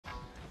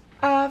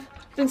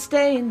been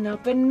staying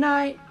up at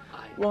night,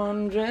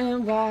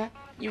 wondering why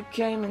you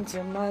came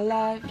into my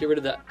life. Get rid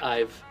of the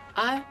I've.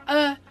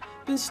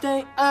 Been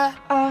staying.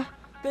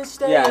 Been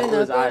staying Yeah, it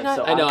was up at night.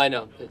 so I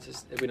know. It's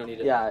just we don't need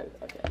it. Yeah,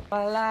 okay.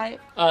 My life.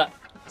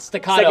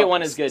 Staccato. Second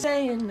one is good.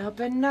 Staying up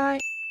at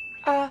night.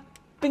 I've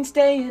been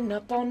staying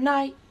up all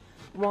night,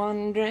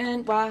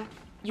 wondering why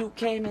you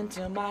came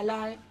into my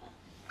life.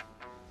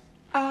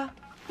 I've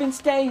been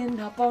staying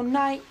up all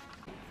night.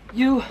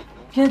 You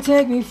can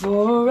take me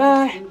for a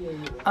ride.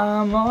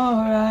 I'm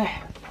alright.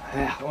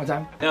 Yeah, one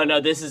time. No,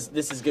 this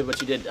is good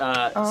what you did.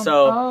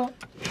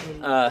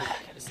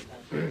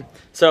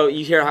 So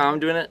you hear how I'm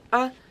doing it?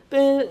 I've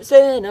been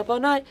staying up all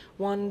night,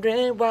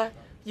 wondering why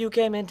you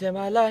came into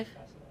my life.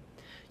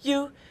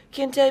 You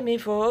can take me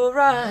for a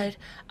ride.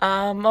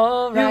 I'm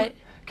alright.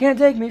 Can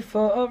take me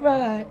for a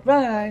ride.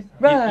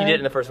 You did it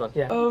in the first one.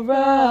 Yeah. A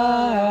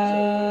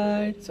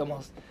ride. It's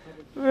almost.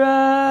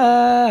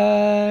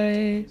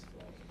 Ride.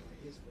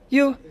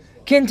 You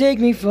can take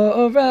me for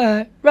a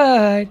ride.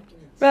 I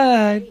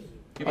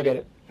get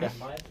it. Yeah.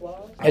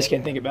 I just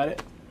can't think about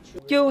it.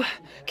 You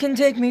can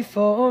take me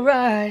for a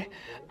ride.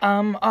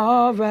 I'm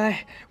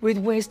alright with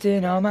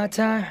wasting all my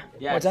time.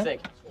 Yeah, it's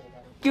sick.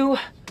 You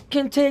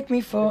can take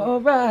me for a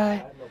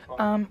ride.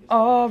 I'm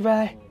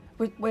alright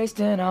with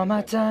wasting all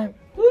my time.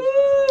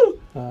 Woo!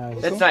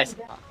 That's nice.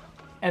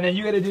 And then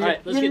you gotta do. All right,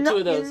 let's get two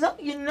of those.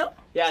 You know.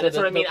 Yeah, So that's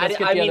what I mean. let's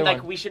get I the mean, other like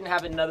one. we shouldn't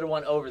have another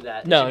one over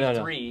that. No, It should be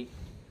no. 3.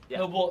 Yeah.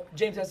 No, well,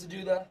 James has to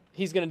do the.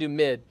 He's gonna do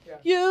mid. Yeah.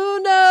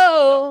 You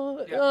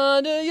know, Yeah.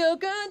 under your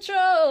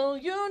control.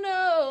 You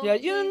know. Yeah,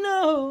 you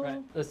know.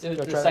 Right. Let's do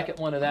Go the try second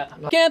one of that.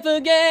 Can't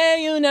forget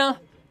you now.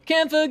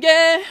 Can't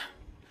forget.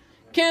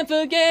 Can't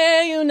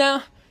forget you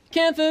now.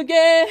 Can't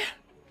forget.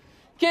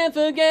 Can't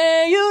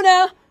forget you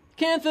now.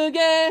 Can't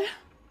forget.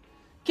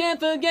 Can't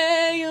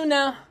forget you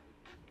now.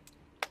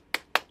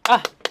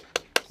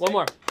 One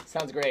more.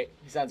 Sounds great.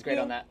 He sounds great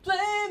on that. Play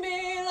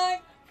me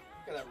like.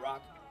 Look at that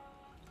rock.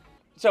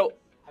 So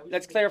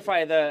let's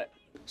clarify the.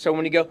 So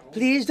when you go,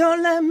 please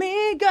don't let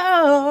me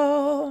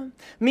go,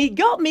 me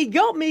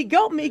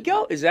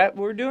go. Is that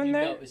what we're doing You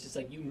there? know, it's just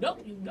like you know.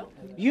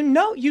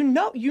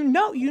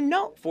 You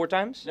know. 4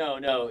 times?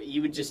 No.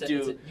 You would just It's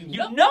do. a-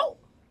 You know.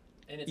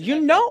 And it's You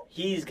an know.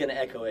 He's gonna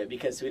echo it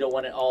because we don't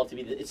want it all to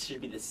be. It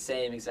should be the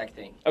same exact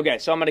thing. Okay,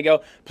 so I'm gonna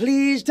go.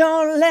 Please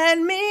don't let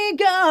me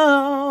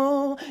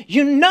go.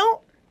 You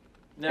know.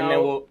 No, And then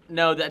we'll-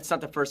 no, that's not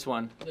the first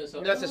one. echo.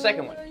 So- That's the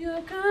second one.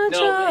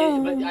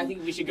 No, but I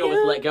think we should go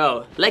with "Let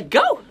Go." Let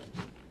go.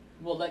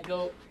 Well, let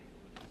go.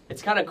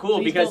 It's kind of cool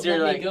Please because don't you're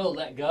let like, me go.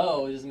 Let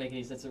go. It doesn't make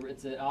any sense.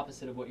 It's the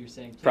opposite of what you're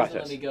saying. Please Process.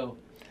 don't let me go.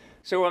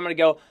 So I'm gonna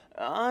go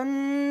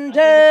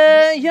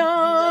under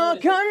your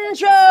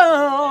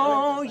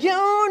control.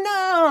 You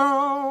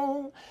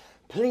know.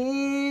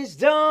 Please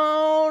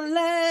don't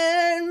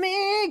let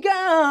me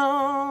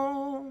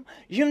go.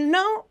 You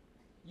know.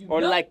 You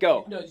Or know. let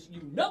go. No,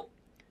 you know.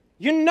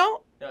 You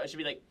know. no, it should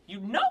be like,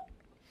 you know.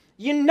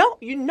 You know.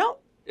 You know.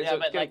 Yeah,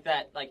 but like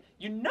that, like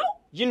you know.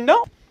 You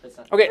know. That's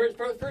not. Okay.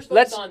 First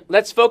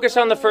Let's focus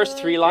on the first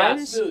 3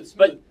 lines.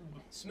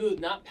 Smooth,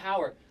 not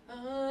power.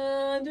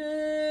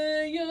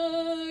 Under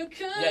your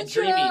Yeah,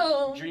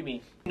 control.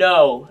 dreamy.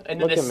 No, and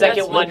then Look the at me. second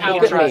That's one the you power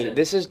can try. me.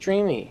 This is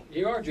dreamy.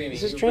 You are dreamy.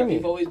 This is dreamy.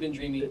 You've always been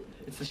dreamy.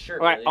 It's the shirt.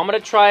 All right, really. I'm gonna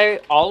try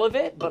all of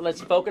it, but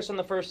let's focus on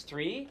the first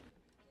 3.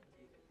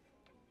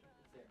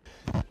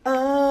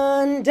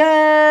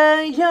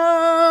 Under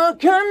your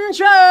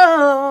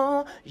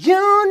control,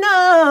 you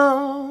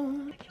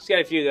know. Just got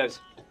a few of those.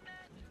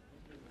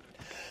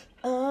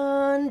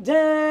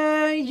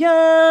 Under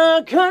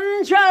your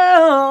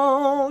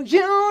control,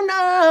 you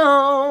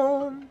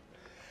know.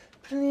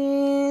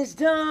 Please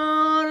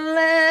don't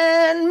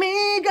let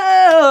me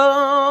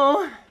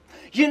go.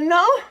 You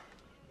know.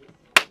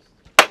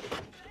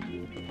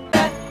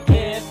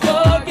 Can't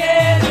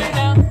forget you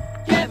now.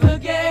 Can't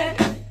forget.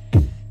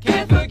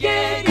 Can't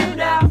forget you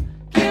now.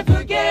 Can't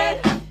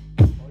forget.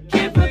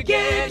 Can't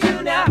forget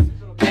you now.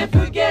 Can't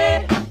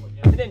forget.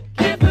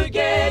 Can't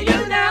forget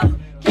you now.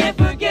 Can't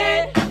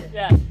forget.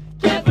 Yeah.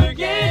 Can't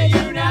forget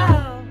you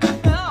now.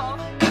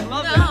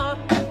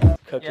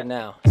 Cooking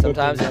now.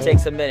 Sometimes it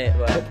takes a minute,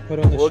 but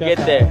we'll get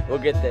there. We'll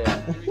get there.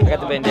 I got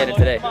the bandana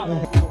today.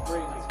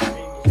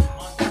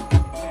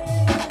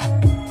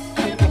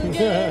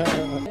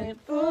 Can't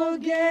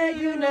forget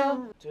you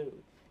now.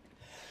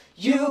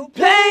 You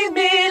play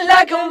me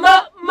like a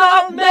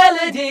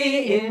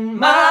melody in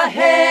my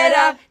head.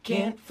 I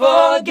can't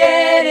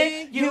forget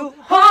it. You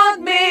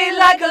haunt me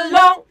like a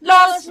long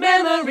lost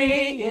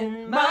memory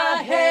in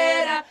my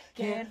head. I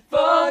can't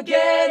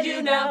forget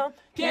you now.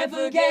 Can't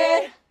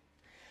forget.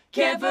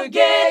 Can't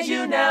forget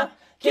you now.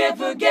 Can't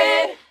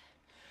forget.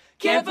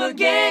 Can't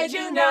forget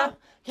you now.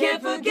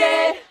 Can't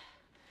forget.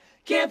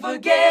 Can't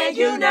forget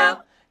you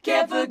now.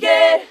 Can't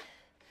forget.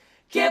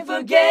 Can't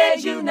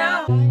forget you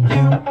now.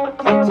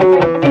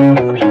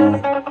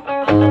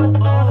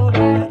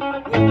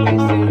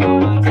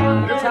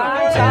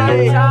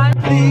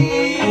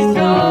 Please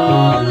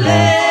don't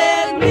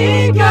let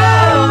me go.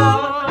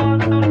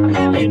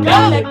 Let me go.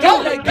 Let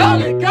go.